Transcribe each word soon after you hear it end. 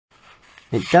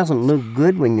It doesn't look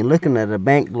good when you're looking at a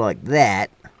bank like that.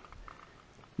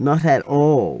 Not at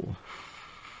all.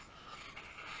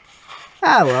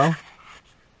 Ah well.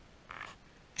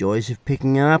 Joys of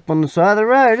picking up on the side of the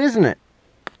road, isn't it?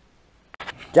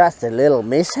 Just a little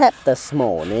mishap this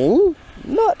morning.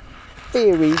 Not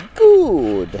very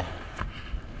good.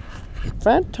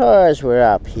 Front tyres were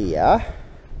up here.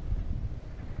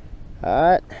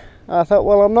 Alright. I thought,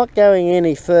 well, I'm not going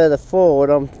any further forward.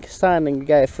 I'm starting to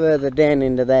go further down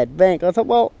into that bank. I thought,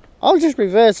 well, I'll just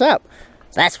reverse up.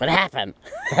 That's what happened.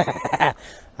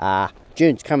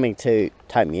 June's coming to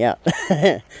take me out.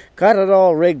 Got it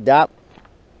all rigged up.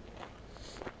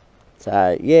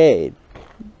 So, yeah.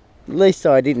 At least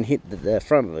I didn't hit the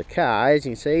front of the car. As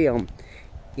you can see, I'm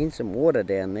in some water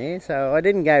down there. So, I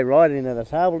didn't go right into the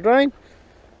table drain.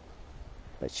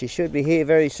 But she should be here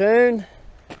very soon.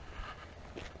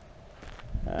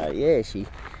 Yeah,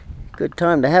 good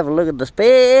time to have a look at the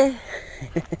spare.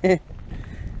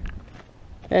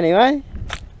 Anyway,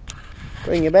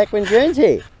 bring you back when June's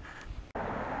here.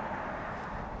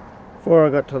 Before I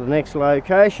got to the next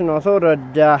location, I thought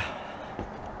I'd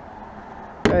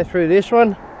go through this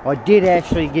one. I did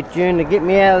actually get June to get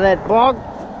me out of that bog.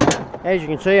 As you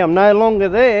can see, I'm no longer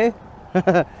there.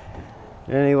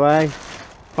 Anyway,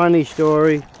 funny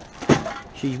story.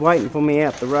 She's waiting for me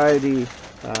out the road here.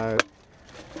 So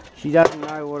she doesn't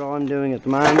know what I'm doing at the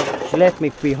moment. She left me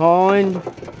behind.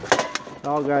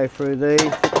 I'll go through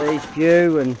these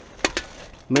few and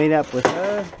meet up with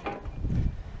her.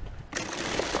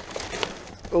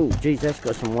 Oh, geez, that's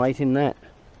got some weight in that.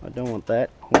 I don't want that.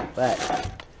 I want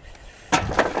that.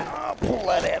 I'll pull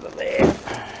that out of there.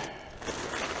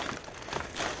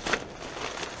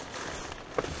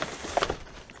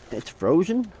 It's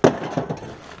frozen.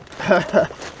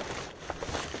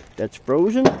 That's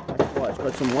frozen. Oh, it's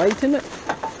got some weight in it.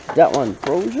 That one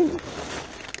frozen.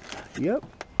 Yep.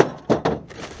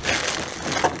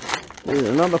 There's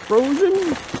another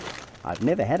frozen. I've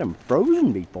never had them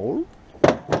frozen before.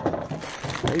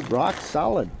 They're rock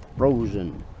solid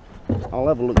frozen. I'll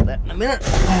have a look at that in a minute.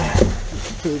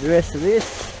 Through the rest of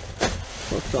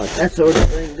this. Looks like that's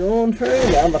already been gone through.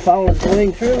 The other fella's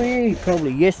going through here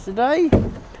probably yesterday.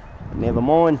 Never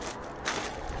mind.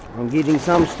 I'm getting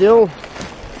some still.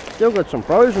 Still got some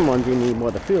frozen ones in here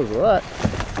by the feels of that.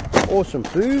 Awesome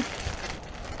food.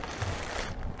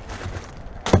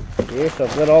 Yes,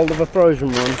 I've got hold of a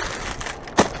frozen one.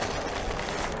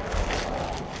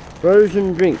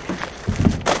 Frozen drink.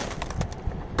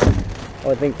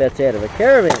 I think that's out of a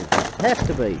caravan. Has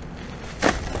to be.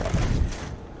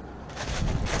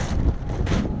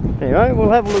 Anyway, we'll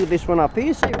have a look at this one up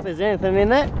here, see if there's anything in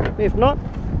that. If not,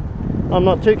 I'm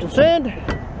not too concerned.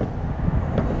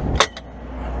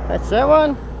 That's that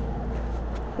one.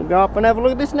 We'll go up and have a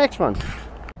look at this next one.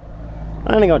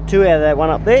 I only got two out of that one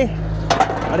up there.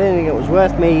 I didn't think it was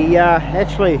worth me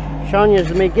actually showing you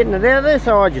me getting it out of there,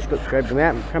 so I just grabbed them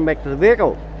out and come back to the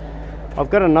vehicle. I've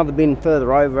got another bin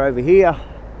further over here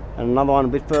and another one a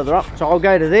bit further up, so I'll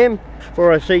go to them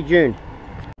before I see June.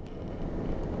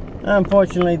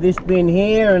 Unfortunately, this bin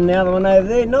here and the other one over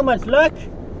there, not much luck,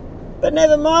 but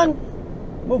never mind,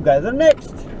 we'll go to the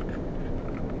next.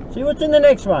 See what's in the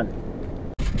next one.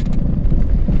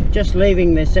 Just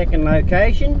leaving the second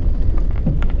location.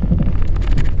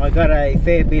 I got a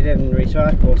fair bit of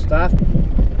recyclable stuff,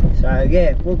 so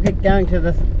yeah, we'll get going to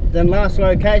the last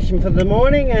location for the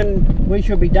morning and we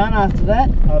should be done after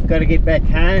that. I've got to get back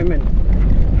home and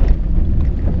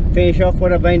finish off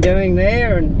what I've been doing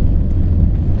there.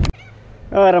 And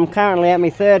alright, I'm currently at my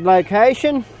third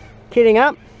location, kitting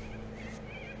up.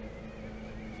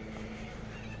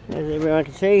 As everyone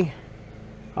can see,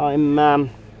 I'm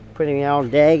putting the old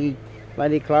daggy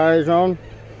bloody clothes on.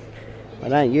 I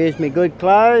don't use my good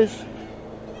clothes.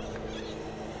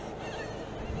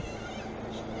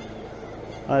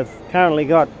 I've currently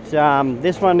got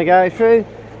this one to go through.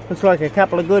 Looks like a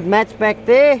couple of good mats back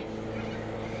there.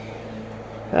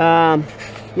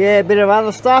 Yeah, a bit of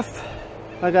other stuff.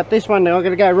 I got this one. I've got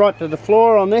to go right to the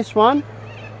floor on this one.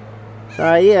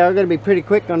 So yeah, I've got to be pretty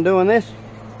quick on doing this.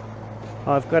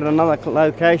 I've got another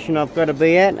location I've got to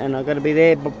be at, and I've got to be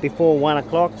there before 1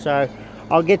 o'clock. So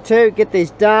I'll get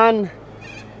this done.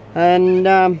 And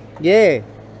yeah,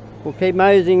 we'll keep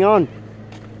moseying on.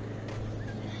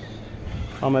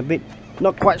 I'm a bit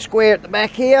not quite square at the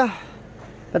back here,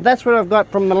 but that's what I've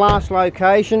got from the last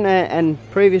location and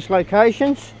previous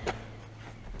locations.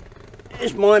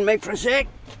 Just mind me for a sec.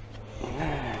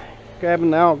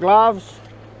 Grabbing the old gloves.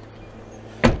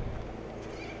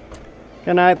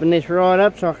 Gonna open this right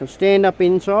up so I can stand up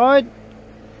inside.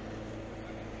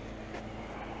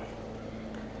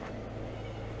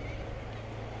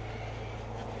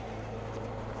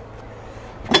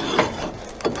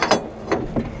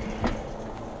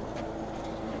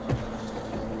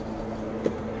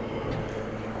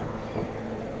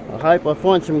 I hope I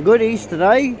find some goodies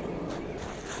today.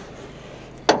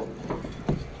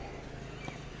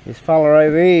 This fella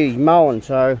over here, he's mowing,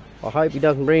 so I hope he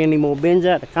doesn't bring any more bins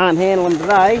out. I can't handle him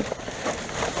today.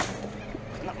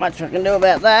 Not much I can do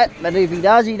about that, but if he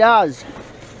does, he does.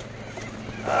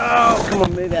 Oh, come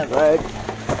on, move out the road. I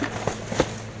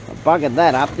buggered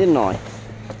that up, didn't I?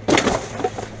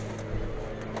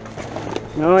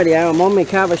 Rightio, I'm on my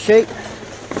cover sheet.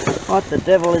 What the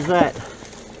devil is that?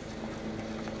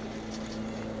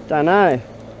 Don't know.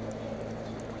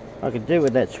 I could do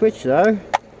with that switch though.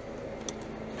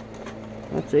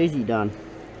 That's easy done.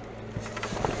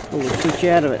 Pull the switch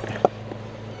out of it.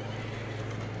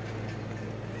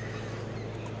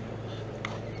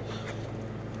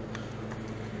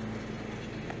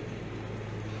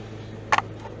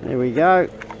 There we go.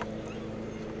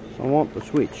 I want the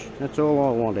switch. That's all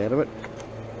I want out of it.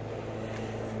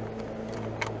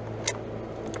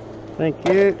 Thank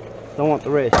you. Don't want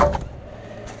the rest.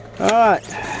 Alright.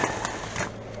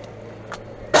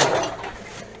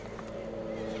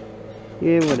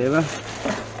 Yeah, whatever.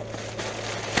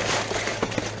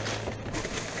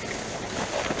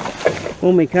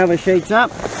 Pull my cover sheets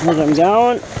up as I'm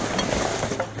going.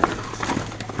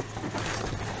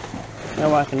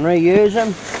 So I can reuse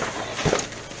them.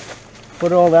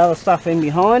 Put all the other stuff in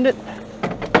behind it.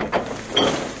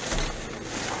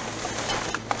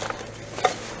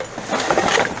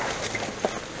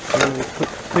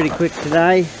 Pretty quick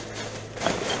today.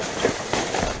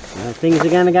 Things are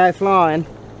going to go flying.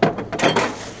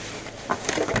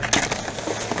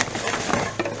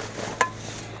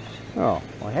 Oh,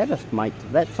 I had a mate to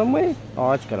that somewhere.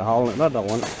 Oh, it's got a hole in it. I don't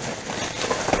want it.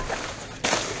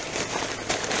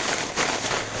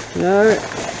 No.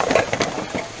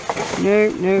 No,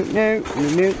 no, no,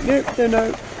 no, no, no,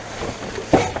 no.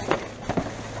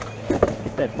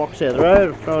 Get that box out of the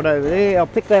road. I'll throw it over there. I'll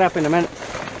pick that up in a minute.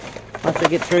 Once I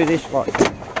get through this lot.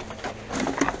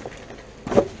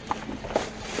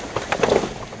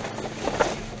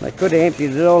 They could have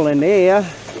emptied it all in there.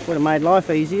 Would have made life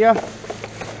easier.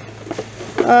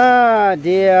 Ah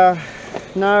dear.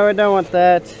 No, I don't want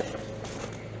that.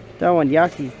 Don't want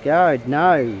yucky. God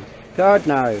no. God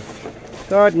no.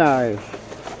 God no.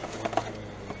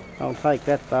 I'll take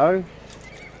that though.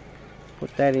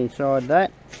 Put that inside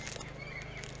that.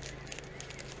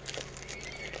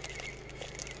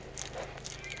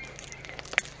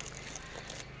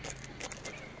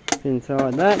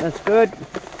 Inside that, that's good.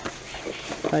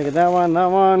 Take it that one, that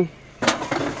one.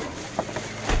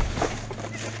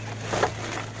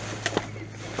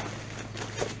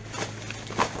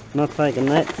 Not taking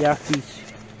that, yuckies.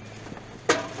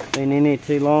 Been in here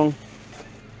too long.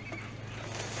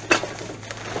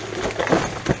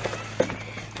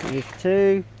 There's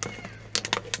two.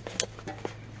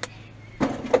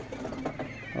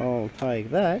 I'll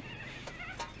take that.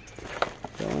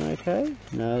 Is that one okay?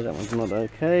 No, that one's not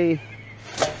okay.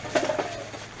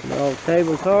 The old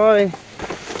cable tie.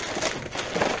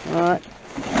 Alright,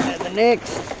 and the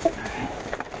next.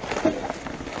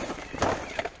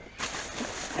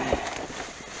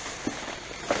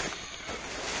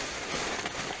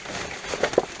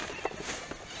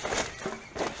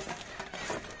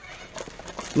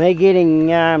 Me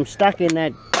getting stuck in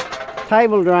that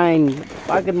table drain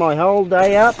bugged my whole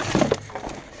day up.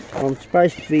 I'm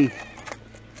supposed to be...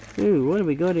 Ooh, what have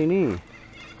we got in here?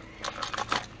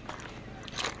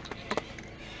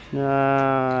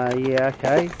 Yeah,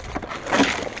 okay.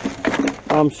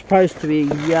 I'm supposed to be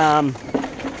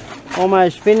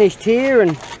almost finished here,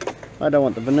 and I don't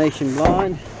want the Venetian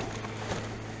blind.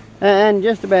 And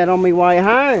just about on my way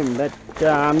home, but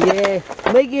yeah,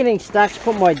 me getting stuck's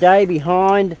put my day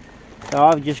behind, so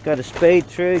I've just got to speed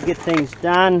through, get things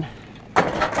done.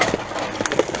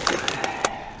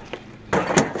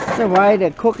 It's a way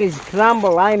to cookies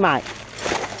crumble, eh mate?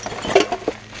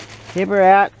 Tip her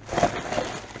out,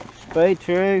 speed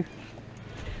through.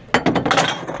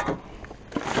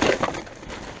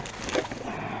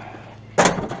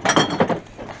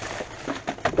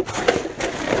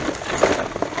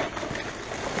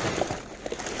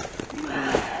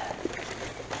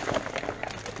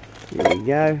 There we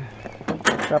go.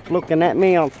 Stop looking at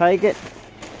me, I'll take it.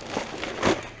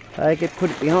 Take it, put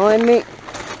it behind me.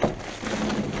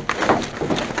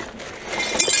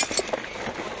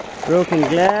 Broken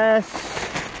glass.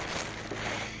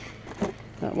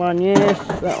 That one, yes.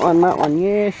 That one,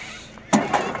 yes.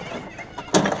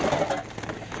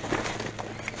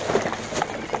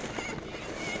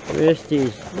 The rest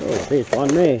is, oh, there's one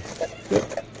there.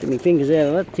 Get my fingers out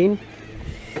of that tin.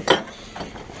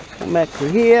 Come back to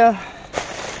here.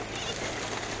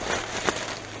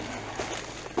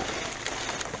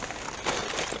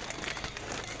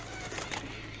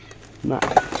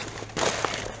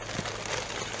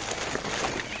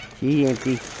 She's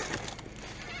empty.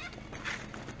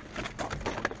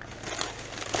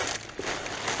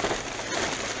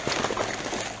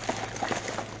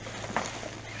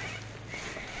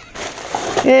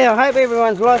 Yeah, I hope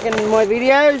everyone's liking my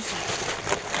videos.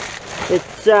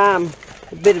 It's a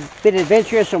bit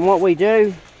adventurous on what we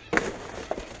do.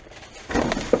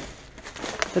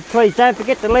 But please don't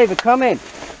forget to leave a comment.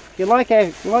 If you like our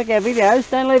videos,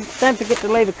 don't forget to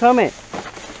leave a comment.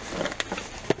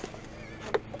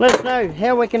 Let us know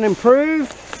how we can improve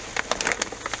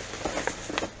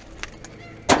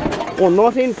or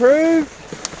not improve.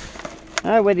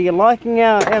 Whether you're liking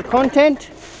our content,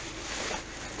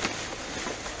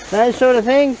 those sort of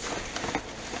things.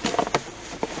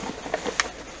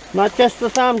 Not just the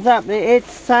thumbs up,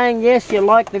 it's saying yes, you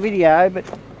like the video, but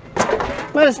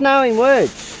let us know in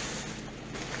words.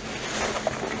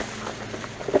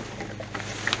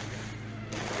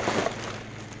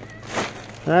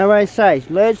 I always say,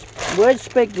 words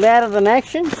speak louder than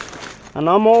actions, and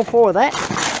I'm all for that.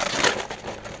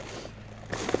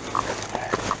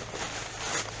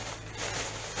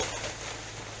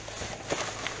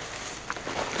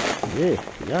 Yeah,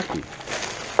 yucky.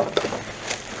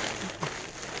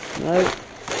 No.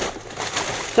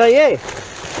 So yeah,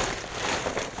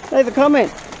 leave a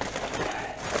comment.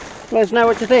 Let us know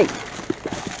what you think.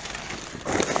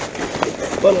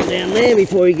 Bottle down there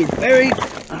before he gets buried.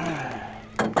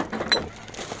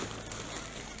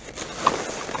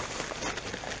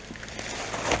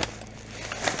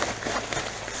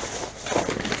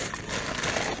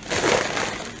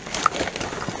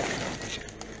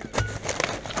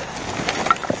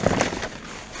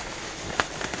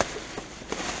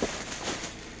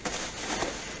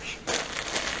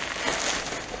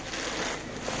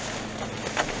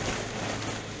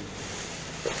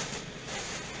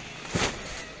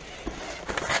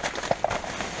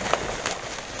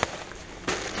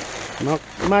 Not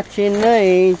much in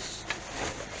these,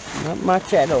 not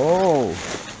much at all.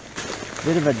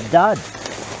 Bit of a dud.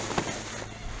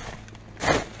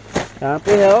 Can't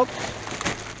be helped.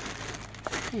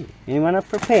 Anyone up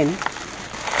for a pen?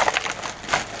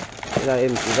 Did I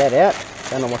empty that out?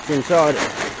 Don't know what's inside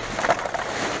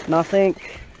it. Nothing.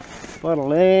 Bottle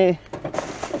there.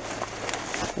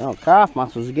 Oh, calf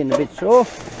muscles are getting a bit sore.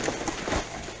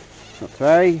 Not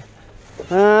three.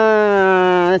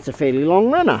 That's a fairly long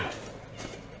runner.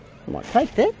 I might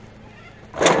take that,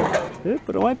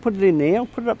 but I won't put it in there. I'll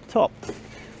put it up top.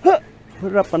 Put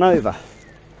it up and over.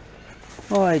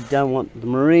 I don't want the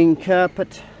marine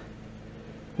carpet.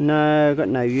 No, I've got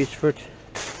no use for it.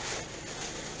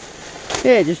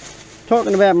 Yeah, just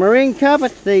talking about marine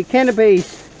carpet. The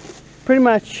canopy's pretty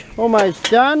much almost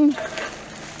done.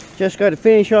 Just got to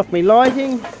finish off my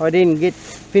lighting. I didn't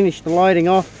finish the lighting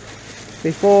off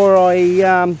before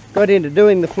I got into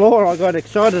doing the floor. I got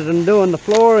excited in doing the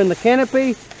floor and the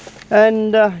canopy,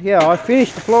 and yeah, I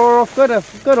finished the floor off.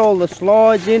 Got all the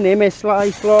slides in,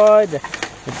 MSA slide, the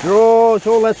drawers,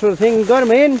 all that sort of thing. Got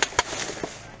them in,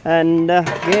 and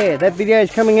yeah, that video is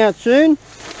coming out soon.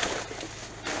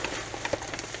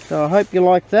 So I hope you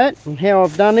like that and how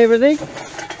I've done everything.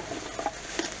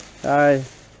 So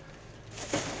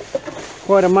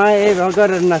quite amazing. I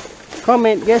got it in a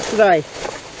comment yesterday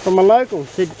from a local.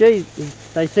 They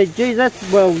said, geez,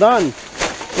 that's well done,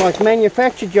 like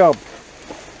manufacture job.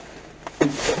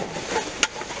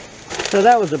 So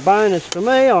that was a bonus for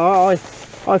me. I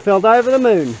felt over the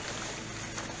moon.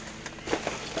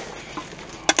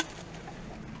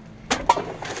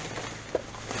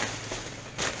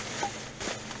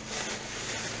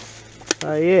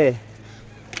 So yeah,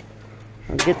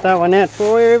 I'll get that one out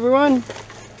for you, everyone.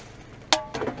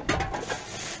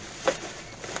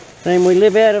 Then we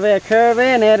live out of our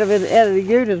caravan, out of the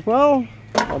ute as well.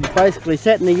 I'm basically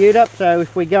setting the ute up so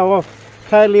if we go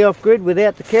totally off grid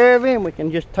without the caravan, we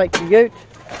can just take the ute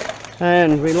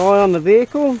and rely on the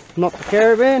vehicle, not the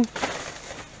caravan.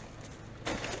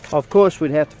 Of course,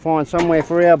 we'd have to find somewhere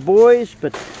for our boys,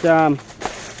 but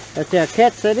that's our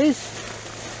cats, that is.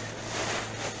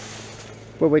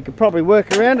 But we could probably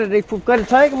work around it. If we've got to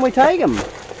take them, we take them.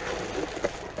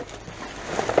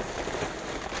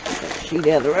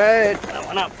 Down the road, that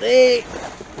one up there,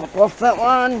 knock off that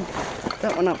one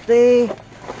up there.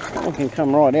 That one can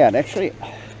come right out actually.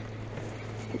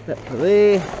 Put that to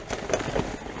there.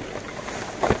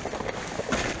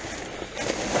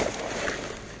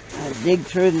 I'll dig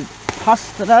through the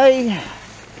pus today.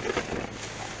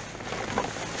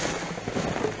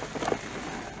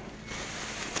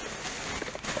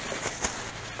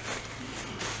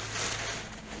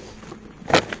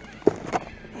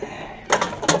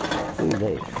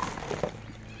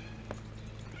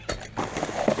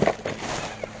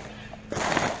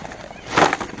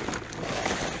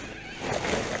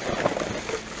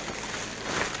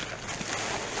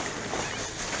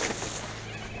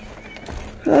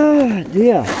 Oh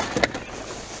dear.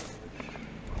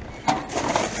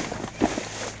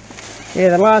 Yeah,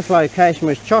 the last location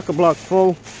was chock-a-block full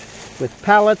with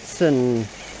pallets and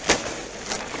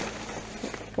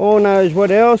all knows what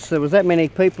else. There was that many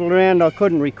people around I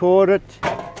couldn't record it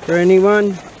for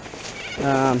anyone.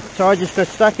 So I just got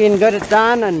stuck in, got it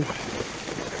done, and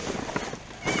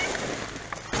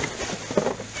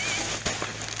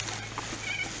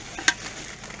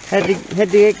had to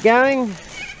get going.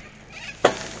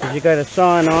 Because you got to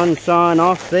sign on, sign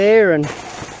off there, and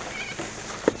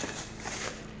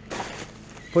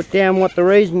put down what the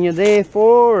reason you're there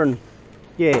for, and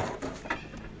yeah.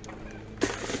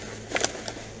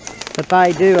 But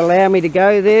they do allow me to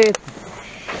go there.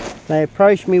 They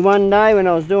approached me one day when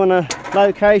I was doing a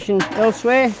location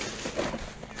elsewhere,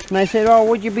 and they said, "Oh,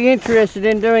 would you be interested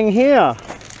in doing here?"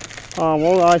 Oh,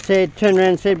 well, I said, turned around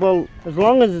and said, "Well, as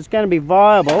long as it's going to be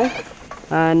viable."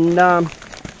 And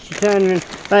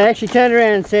they actually turned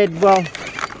around and said, "Well,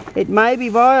 it may be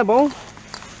viable,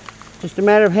 just a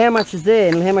matter of how much is there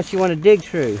and how much you want to dig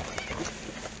through."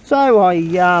 So I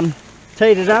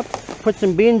teed it up, put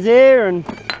some bins there, and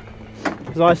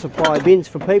because I supply bins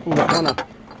for people that want to,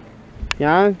 you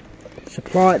know,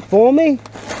 supply it for me.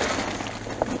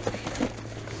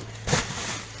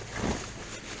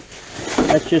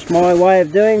 That's just my way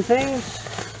of doing things.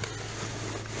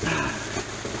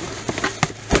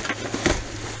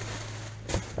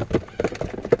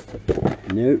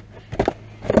 Nope.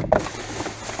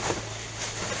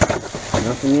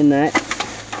 Nothing in that.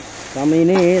 Some in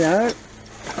here though.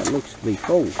 That looks to be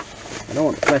full. I don't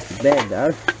want a plastic bag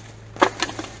though.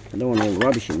 I don't want all the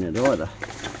rubbish in it either.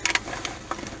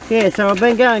 Yeah, so I've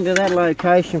been going to that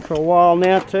location for a while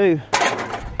now too.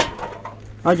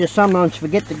 I just sometimes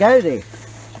forget to go there.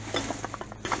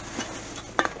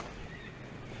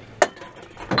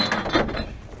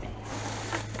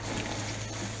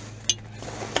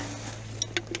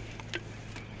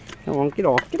 Come on, get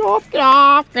off, get off, get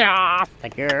off, get off.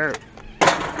 Thank you.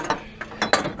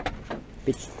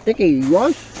 Bit sticky he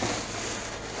was.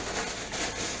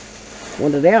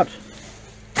 Want it out.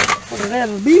 Want it out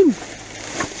of the bin.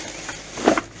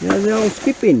 Now the old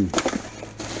skipping.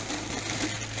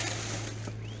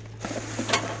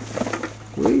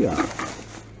 We are.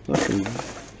 Nothing.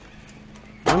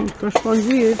 Uncrushed ones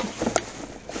here.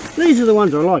 These are the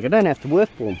ones I like. I don't have to work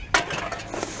for them.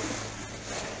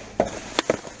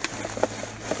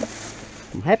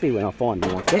 I'm happy when I find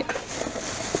them like that.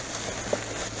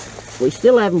 We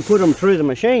still haven't put them through the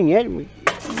machine yet. We're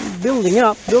building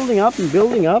up and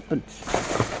building up. And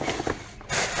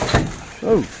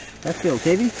oh, that feels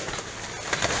heavy.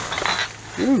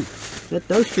 Ooh, that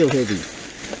does feel heavy.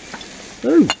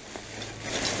 Ooh.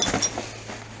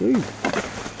 Ooh.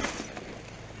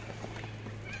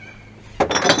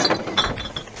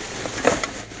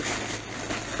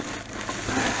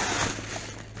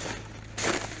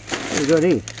 What we got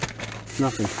here?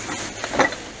 Nothing.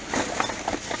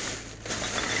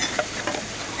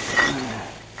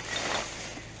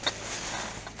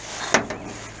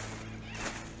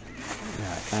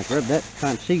 Can't grab that,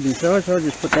 can't see inside, so I'll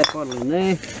just put that bottle in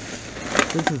there.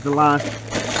 This is the last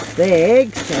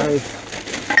bag, so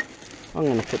I'm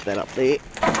going to put that up there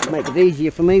to make it easier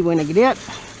for me when I get out.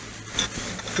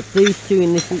 Put these two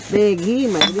in this bag here,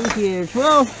 make it easier as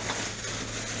well.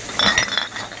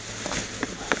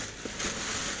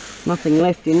 Nothing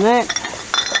left in that.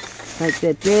 Take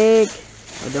that bag.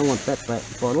 I don't want that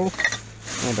bottle.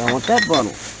 I don't want that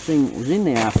bottle. Seeing what was in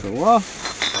there after a while.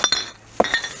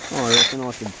 Oh, I reckon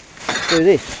I could do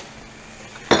this.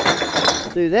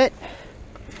 Do that.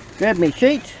 Grab my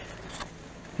sheet.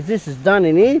 Because this is done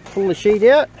in here. Pull the sheet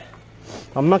out.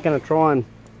 I'm not going to try and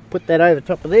put that over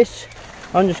top of this.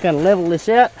 I'm just going to level this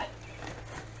out.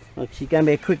 It's going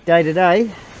to be a quick day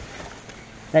today.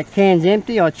 That can's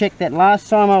empty. I checked that last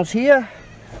time I was here.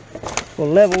 We'll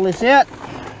level this out.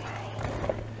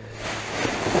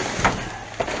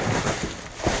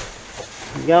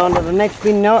 Go on to the next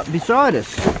bin beside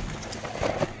us.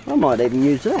 I might even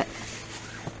use that.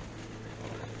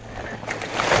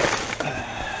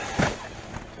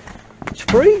 It's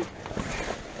free.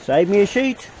 Save me a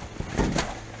sheet.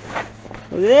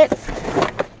 Look at that.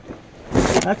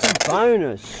 That's a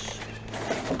bonus.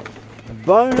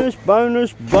 Bonus,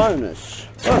 bonus, bonus.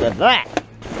 Look at that.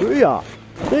 Here we are.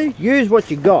 See, use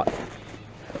what you got.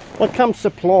 What comes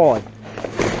supplied.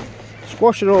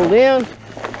 Squash it all down.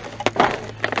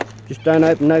 Just don't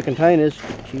open no containers.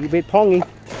 She's a bit pongy.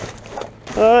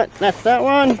 Alright, that's that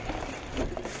one.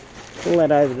 Pull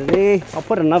that over to there. I'll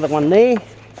put another one there.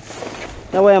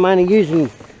 That way I'm only using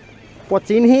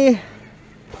what's in here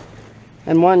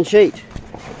and one sheet.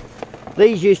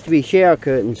 These used to be shower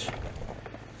curtains.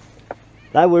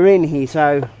 They were in here,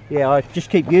 so yeah, I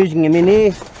just keep using them in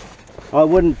here. I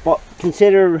wouldn't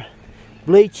consider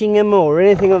bleaching them or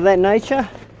anything of that nature.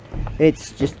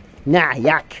 It's just, nah,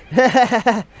 yuck.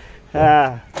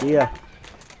 Ah, dear.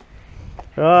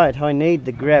 Right, I need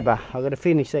the grabber. I've got to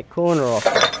finish that corner off.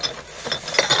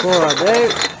 Before I do,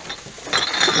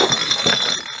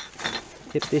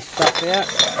 tip this stuff out.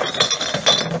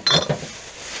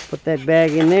 Put that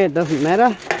bag in there, it doesn't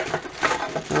matter.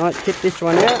 Alright, tip this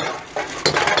one out.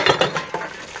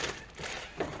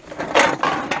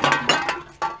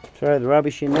 Throw the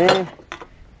rubbish in there.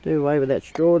 Do away with that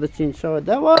straw that's inside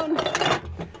that one.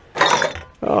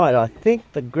 Right, I think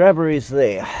the grabber is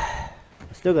there.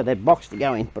 I've still got that box to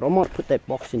go in, but I might put that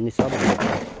box in this other one.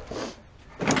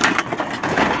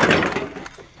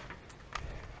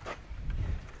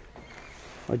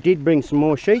 I did bring some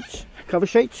more sheets, cover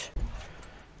sheets.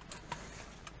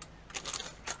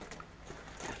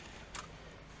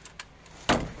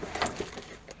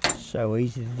 So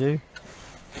easy to do.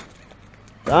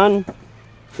 Done,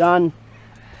 done,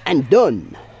 and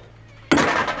done.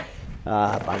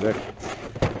 Ah, bugger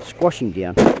it. Squash him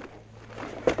down.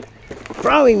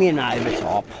 Throw him in over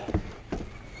top.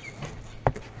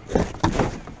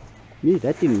 Yeah,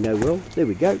 that didn't go well. There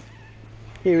we go.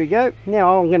 Here we go.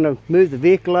 Now I'm going to move the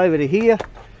vehicle over to here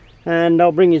and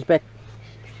I'll bring you back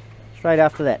straight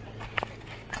after that.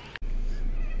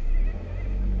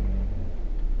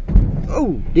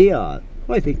 Oh dear,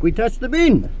 I think we touched the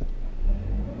bin.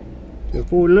 Go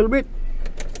forward a little bit.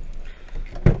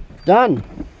 Done.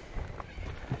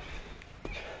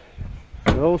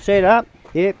 We're all set up.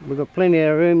 Yep, we've got plenty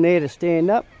of room there to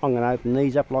stand up. I'm going to open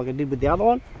these up like I did with the other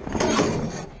one.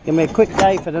 Give me a quick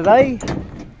day for today.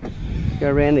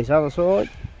 Go around this other side.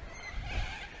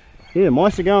 Yeah, the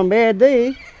mice are going bad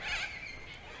there.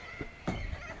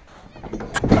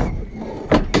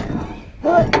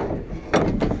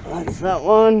 That's that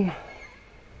one.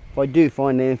 If I do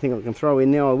find anything I can throw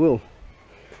in there, I will.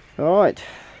 Alright.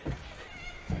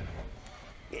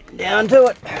 Getting down to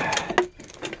it.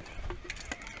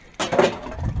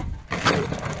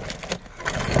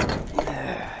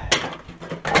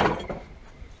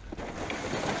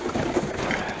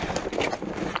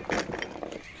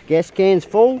 Gas can's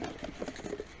full.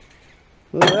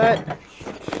 Look at that.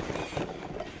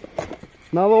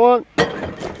 Another one.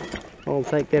 I'll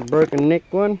take that broken neck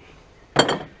one.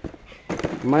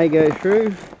 May go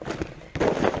through.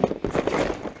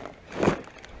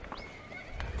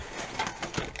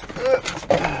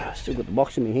 Still got the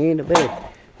box in my hand.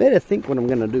 I better think what I'm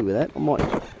going to do with that. I might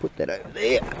put that over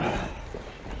there.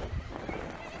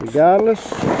 Regardless.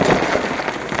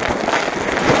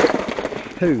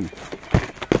 Who?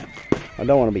 I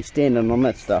don't want to be standing on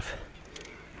that stuff.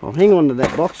 I'll hang on to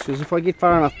that box because if I get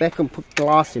far enough back I'll put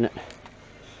glass in it.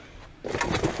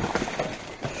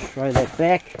 Throw that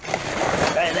back.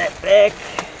 Throw that back.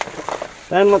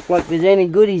 Don't look like there's any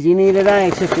goodies in here today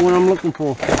except for what I'm looking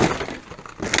for. A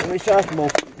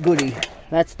recyclable goodie.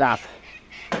 That stuff.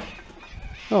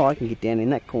 Oh, I can get down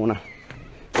in that corner.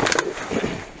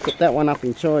 Put that one up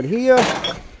inside here.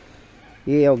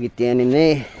 Yeah, I'll get down in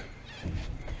there.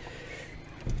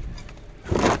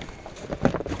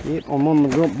 Yep, I'm on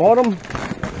the bottom.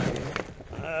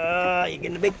 You're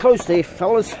getting a bit close there,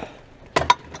 fellas.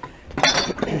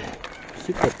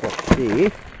 Stick that box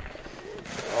there.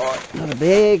 Alright, another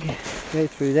bag. Go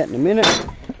through that in a minute.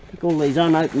 Pick all these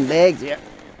unopened bags out.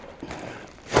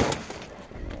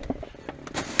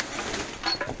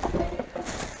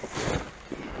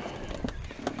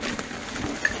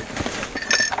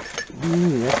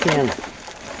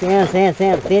 That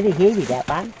sounds very heavy, that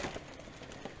one.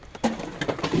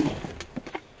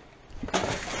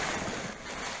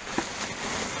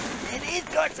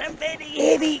 Got some very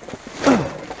heavy.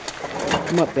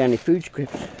 Might be only food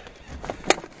scripts.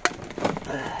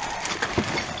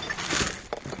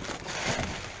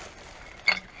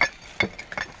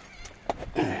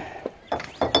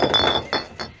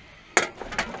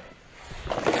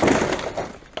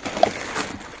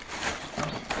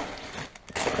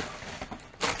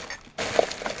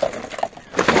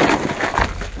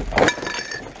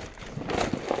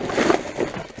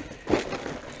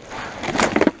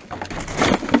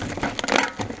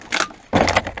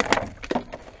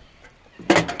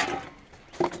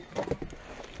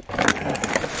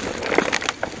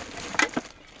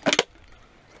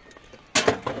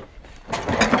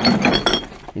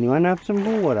 Anyone have some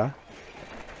more water?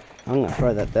 I'm going to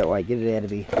throw that way, get it out of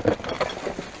here.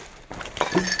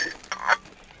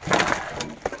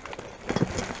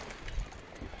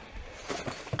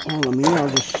 While I'm here, I'll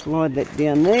just slide that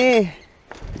down there.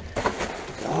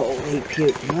 The hole heap here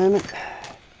at the moment.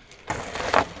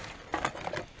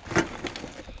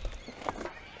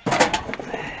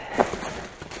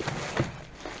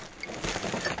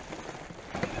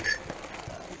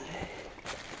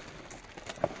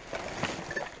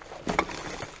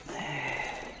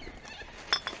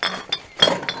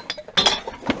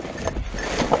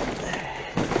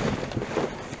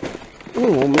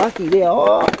 Oh, I'm lucky there.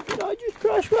 Oh, did I just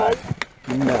crush one?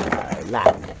 No,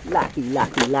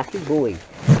 lucky boy.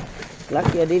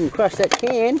 Lucky I didn't crush that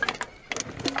can.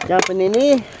 Jumping in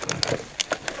here.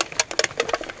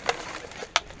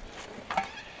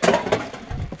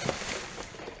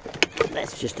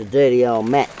 That's just a dirty old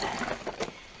mat.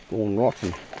 Gone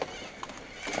rotten.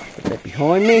 Put that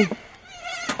behind me.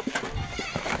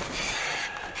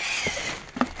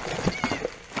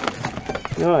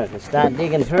 Right, let's start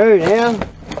digging through now.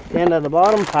 Down to the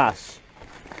bottom pass.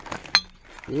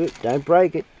 Don't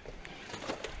break it.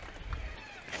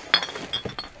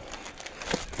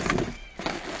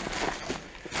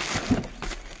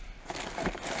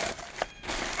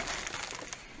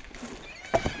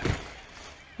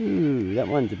 Ooh, that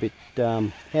one's a bit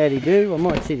howdy do. I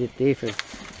might sit it there for a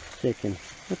second.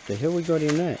 What the hell we got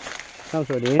in that? Some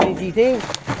sort of energy thing.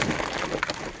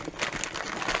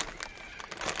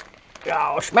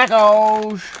 Oh,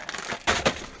 schmackos!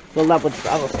 Filled up with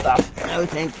other stuff. No,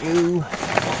 thank you.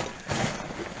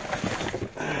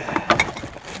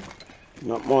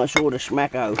 Not my sort of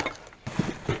schmacko.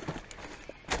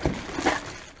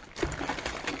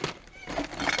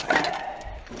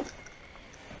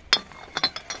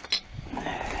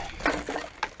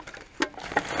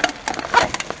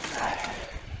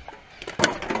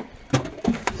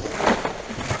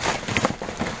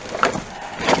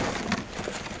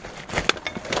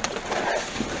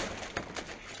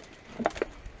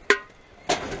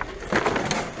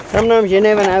 Sometimes you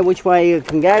never know which way you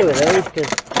can go with these,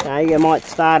 because you might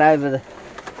start over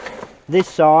this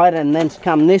side and then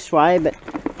come this way, but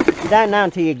you don't know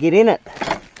until you get in it.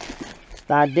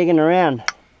 Start digging around.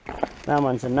 That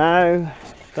one's a no.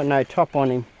 It's got no top on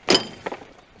him.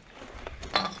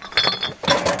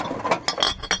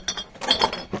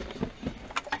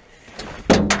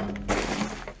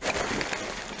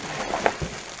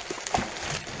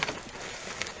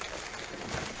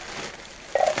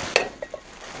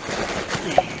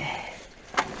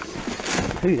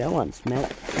 Ooh, that one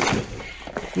smelt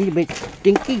a little bit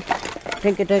stinky.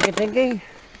 Tinky. Get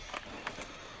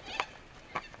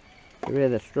rid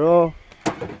of the straw.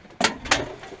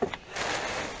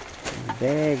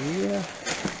 Bag here.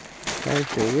 Go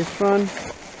through this one.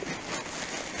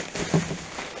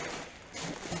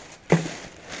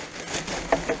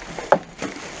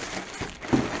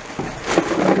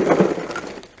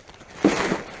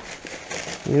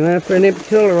 You want for an empty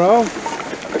cooler roll?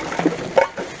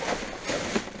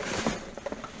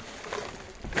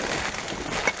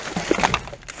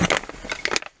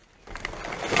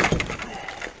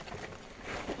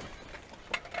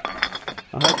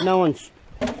 I hope no one's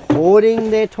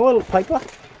hoarding their toilet paper.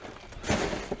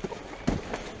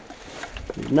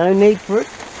 There's no need for it.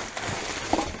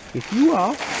 If you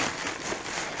are,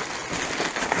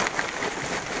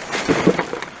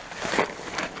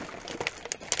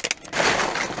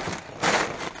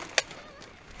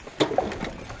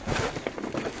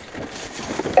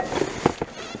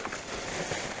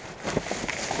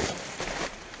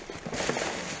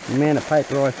 the amount of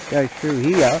paper I go through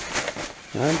here,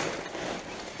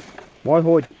 why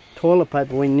hoard toilet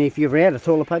paper when if you're out of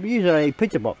toilet paper, use a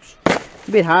pizza box. It's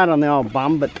a bit hard on the old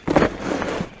bum, but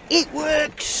it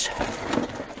works.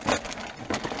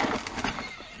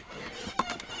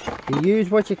 You use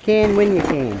what you can when you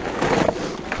can.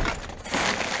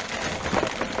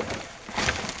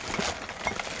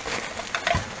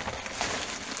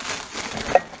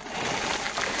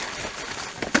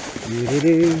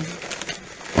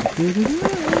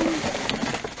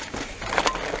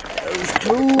 Those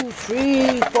 2,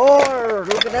 3, 4.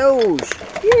 Look at those.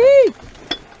 Yee!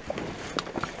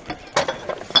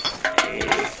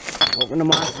 Open the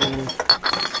mushroom.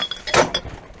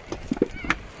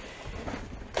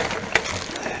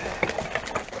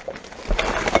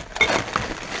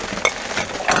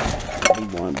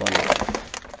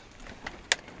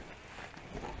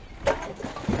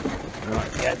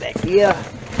 Right, go back here.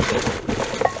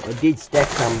 I did stack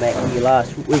some back here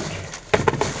last week.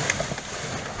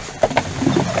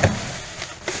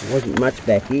 There wasn't much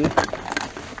back here.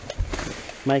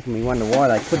 Making me wonder why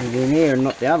they put it in here and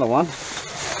not the other one.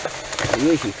 I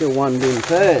usually fill one bin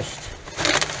first.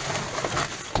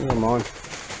 Never mind.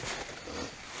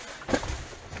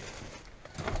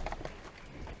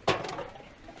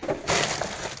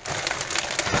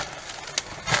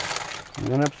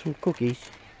 Run up some cookies.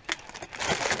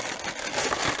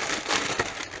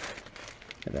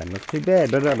 That doesn't look too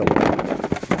bad, but I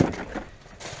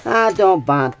don't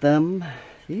want them.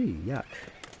 Ew, yuck.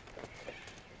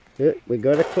 Yeah, we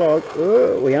got a clog.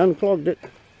 Oh, we unclogged it.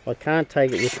 I can't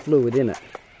take it with fluid in it.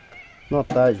 Not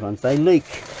those ones. They leak.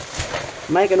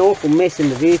 Make an awful mess in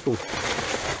the vehicle.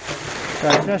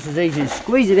 So it's just as easy to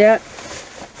squeeze it out,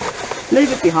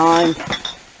 leave it behind.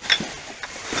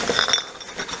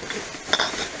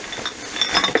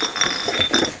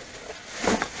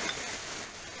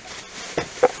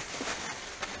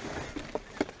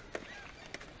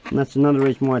 And that's another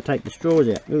reason why I take the straws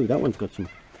out. Ooh, that one's got a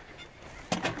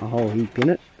whole heap in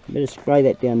it. Better spray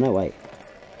that down that way.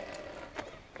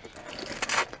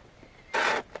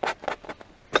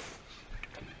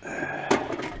 I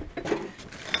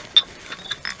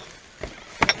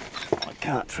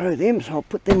can't throw them, so I'll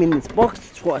put them in this box.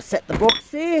 That's why I set the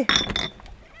box there.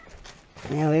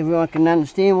 Now everyone can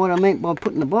understand what I meant by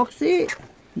putting the box there.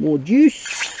 More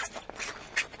juice.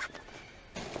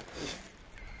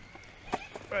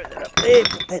 Throw that up there,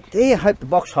 put that there. Hope the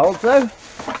box holds though.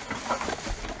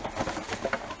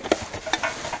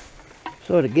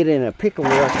 Sort of get in a pickle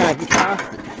where I can't get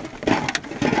past it.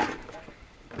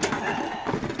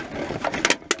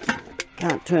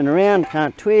 Can't turn around,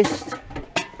 can't twist.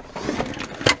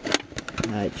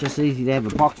 No, it's just easy to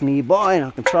have a box nearby and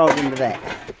I can throw it into that.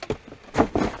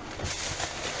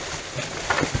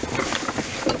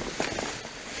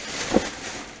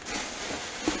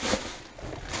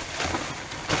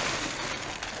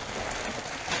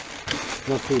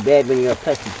 Not too bad when you got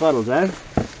plastic bottles though.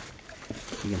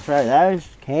 You can throw those,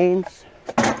 cans,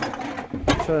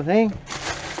 that sort of thing.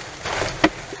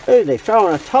 Ooh, they're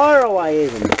throwing a tyre away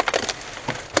even.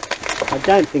 I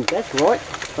don't think that's right.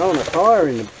 Throwing a tyre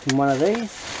in one of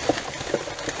these.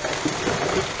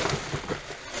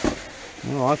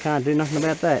 Oh, I can't do nothing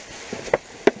about that,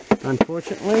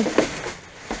 unfortunately.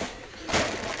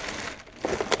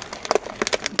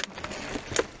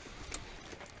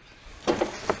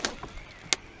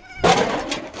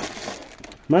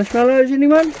 Marshmallows,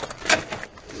 anyone?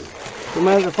 Come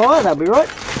over the fire, they'll be right.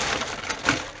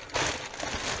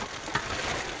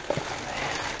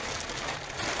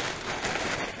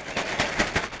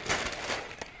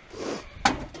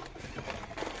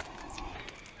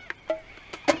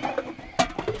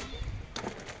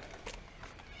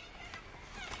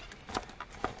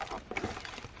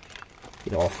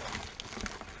 Get off.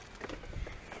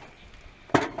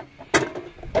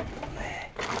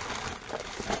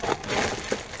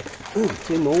 Ooh,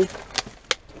 two more.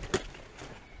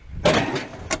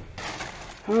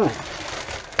 Right.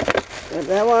 Grab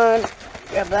that one.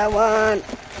 Grab that one.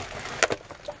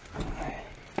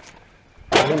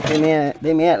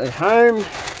 Them out at home.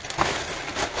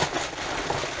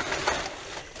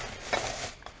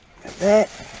 Grab that.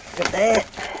 Grab that.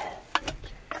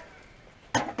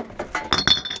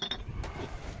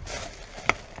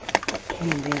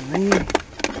 Can down there.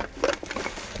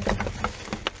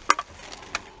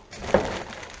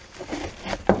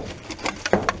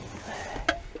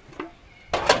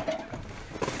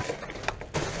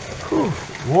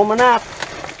 Warming up.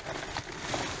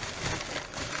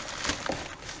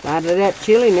 Started out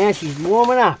chilly, now she's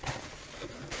warming up.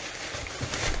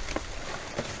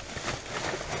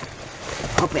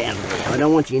 Hop out of there, I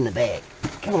don't want you in the bag.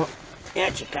 Come on,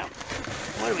 out you come.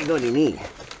 What have we got in here?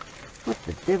 What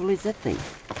the devil is that thing?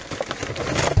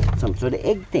 Some sort of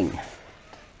egg thing.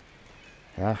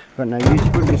 Got no use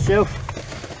for it myself.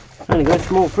 Only got a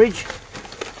small fridge.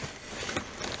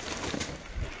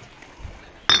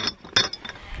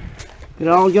 Good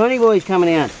old Johnny boy's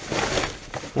coming out.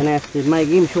 Gonna have to make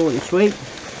him short and sweet.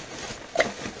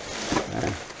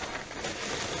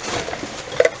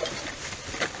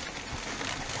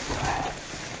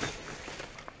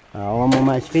 Oh, I'm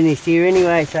almost finished here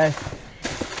anyway, so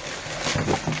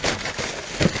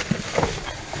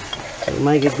it'll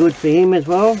make it good for him as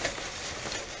well.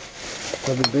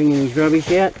 Probably bringing his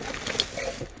rubbish out.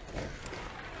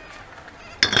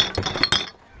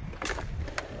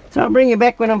 So I'll bring you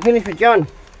back when I'm finished with John.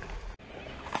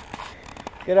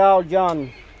 Good old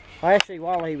John. Actually,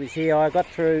 while he was here, I got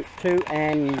through to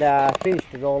and finished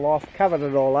it all off, covered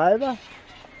it all over.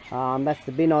 That's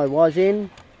the bin I was in.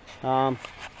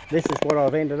 This is what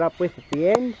I've ended up with at the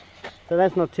end. So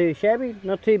that's not too shabby,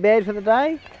 not too bad for the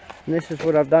day. And this is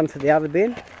what I've done for the other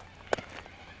bin.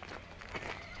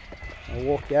 I'll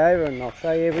walk you over and I'll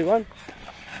show you everyone.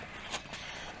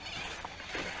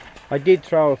 I did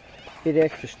throw a bit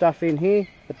extra stuff in here,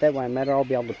 but that won't matter. I'll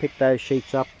be able to pick those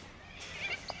sheets up.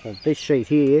 So this sheet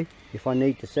here, if I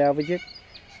need to salvage it,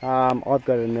 I've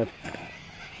got enough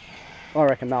I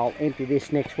reckon I'll empty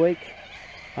this next week.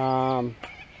 But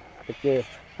yeah,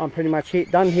 I'm pretty much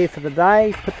done here for the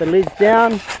day. Put the lids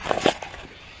down.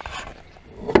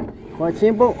 Quite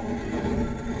simple.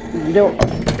 You can do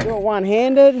it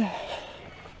one-handed.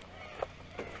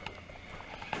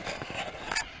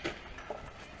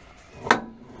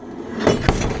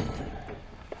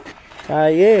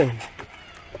 Yeah.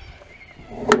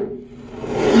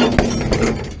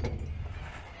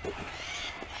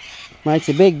 Makes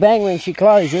a big bang when she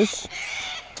closes.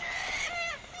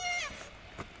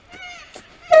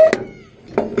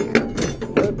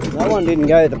 That one didn't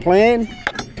go the plan.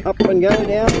 Up and go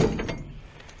down.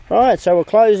 Right, so we'll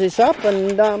close this up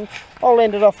and I'll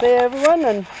end it off there, everyone,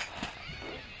 and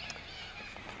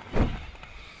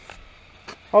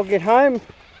I'll get home,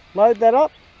 load that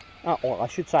up. Well, I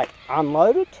should say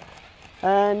unload it.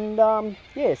 And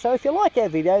yeah, so if you like our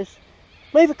videos,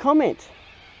 leave a comment,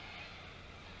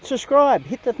 subscribe,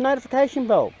 hit the notification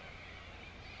bell.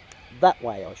 That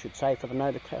way, I should say, for the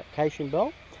notification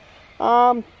bell.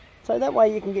 So that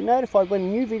way you can get notified when a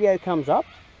new video comes up.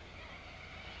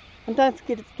 And don't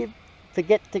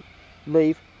forget to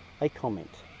leave a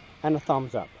comment and a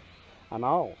thumbs up. And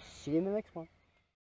I'll see you in the next one.